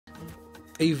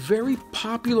a very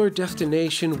popular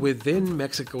destination within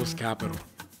Mexico's capital.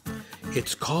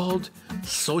 It's called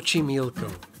Xochimilco,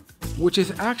 which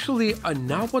is actually a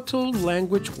Nahuatl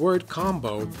language word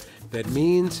combo that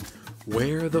means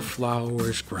where the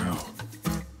flowers grow.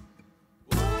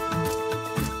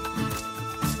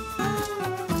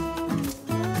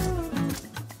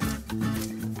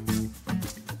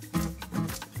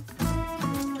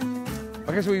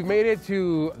 Okay, so we've made it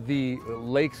to the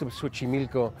lakes of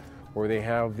Xochimilco, where they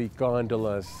have the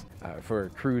gondolas for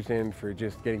cruising, for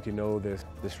just getting to know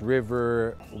this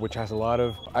river, which has a lot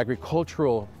of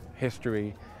agricultural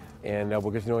history, and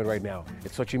we'll get to know it right now.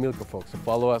 It's Xochimilco, folks, so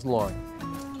follow us along.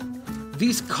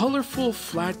 These colorful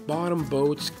flat-bottom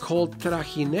boats called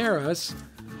trajineras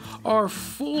are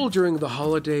full during the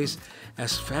holidays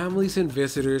as families and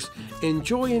visitors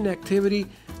enjoy an activity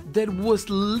that was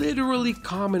literally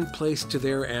commonplace to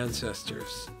their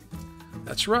ancestors.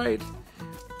 That's right,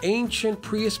 ancient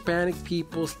pre-Hispanic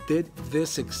peoples did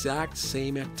this exact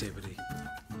same activity.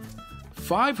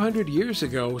 500 years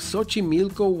ago,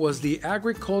 Xochimilco was the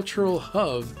agricultural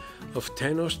hub of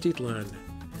Tenochtitlan,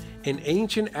 an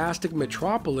ancient Aztec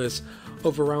metropolis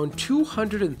of around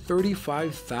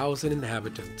 235,000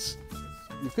 inhabitants.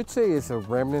 You could say it's a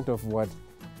remnant of what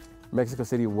Mexico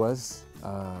City was,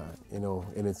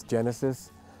 in its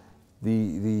genesis.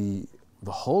 The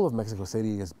whole of Mexico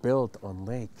City is built on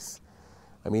lakes.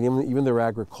 I mean, even their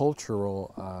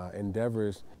agricultural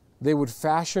endeavors, they would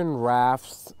fashion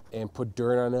rafts and put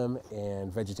dirt on them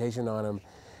and vegetation on them,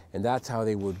 and that's how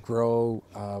they would grow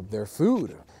their food.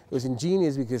 It was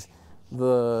ingenious because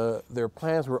their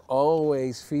plants were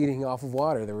always feeding off of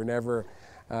water. They were never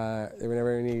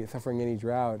suffering any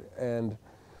drought. And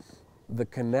the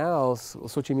canals,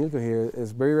 Xochimilco here,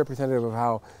 is very representative of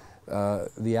how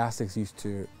the Aztecs used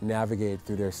to navigate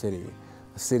through their city.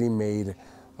 A city made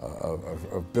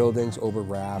of buildings over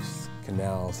rafts,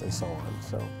 canals, and so on.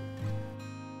 So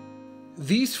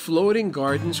these floating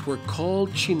gardens were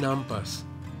called chinampas,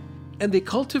 and they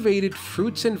cultivated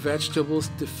fruits and vegetables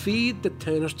to feed the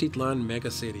Tenochtitlan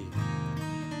megacity.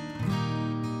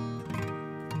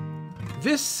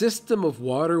 This system of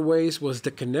waterways was the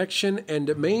connection and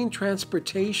the main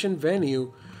transportation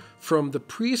venue from the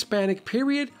pre-Hispanic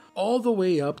period all the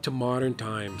way up to modern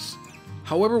times.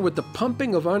 However, with the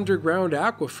pumping of underground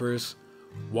aquifers,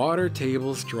 water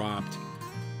tables dropped,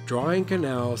 drying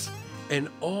canals, and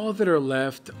all that are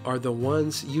left are the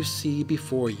ones you see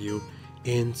before you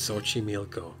in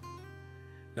Xochimilco.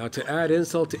 Now, to add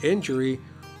insult to injury,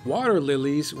 water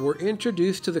lilies were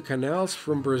introduced to the canals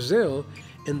from Brazil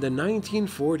in the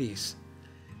 1940s.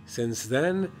 Since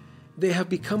then, they have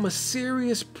become a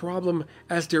serious problem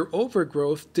as their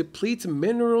overgrowth depletes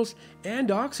minerals and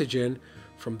oxygen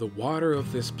from the water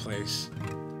of this place.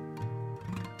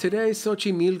 Today,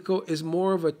 Xochimilco is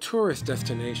more of a tourist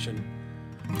destination.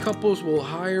 Couples will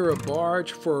hire a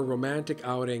barge for a romantic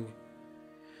outing.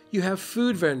 You have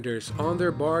food vendors on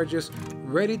their barges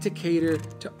ready to cater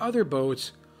to other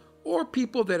boats or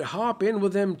people that hop in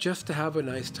with them just to have a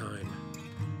nice time.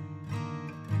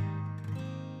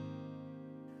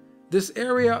 This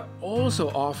area also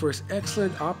offers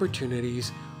excellent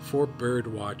opportunities for bird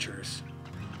watchers.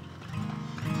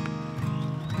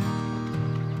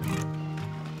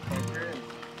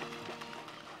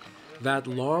 That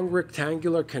long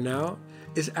rectangular canal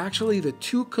is actually the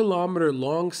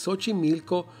 2-kilometer-long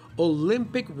Xochimilco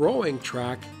Olympic rowing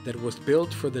track that was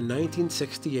built for the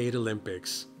 1968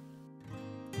 Olympics.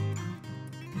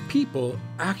 People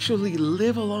actually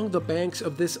live along the banks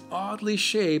of this oddly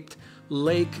shaped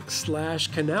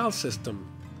lake/canal system.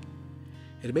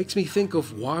 It makes me think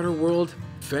of Waterworld,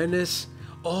 Venice,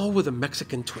 all with a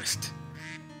Mexican twist.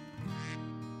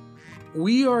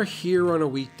 We are here on a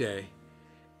weekday,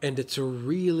 and it's a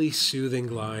really soothing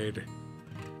glide.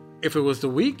 If it was the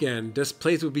weekend, this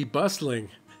place would be bustling,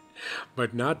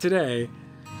 but not today,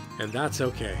 and that's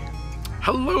okay.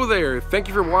 Hello there! Thank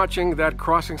you for watching that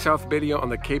Crossing South video on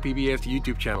the KPBS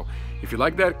YouTube channel. If you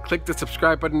like that, click the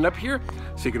subscribe button up here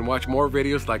so you can watch more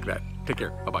videos like that. Take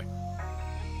care. Bye-bye.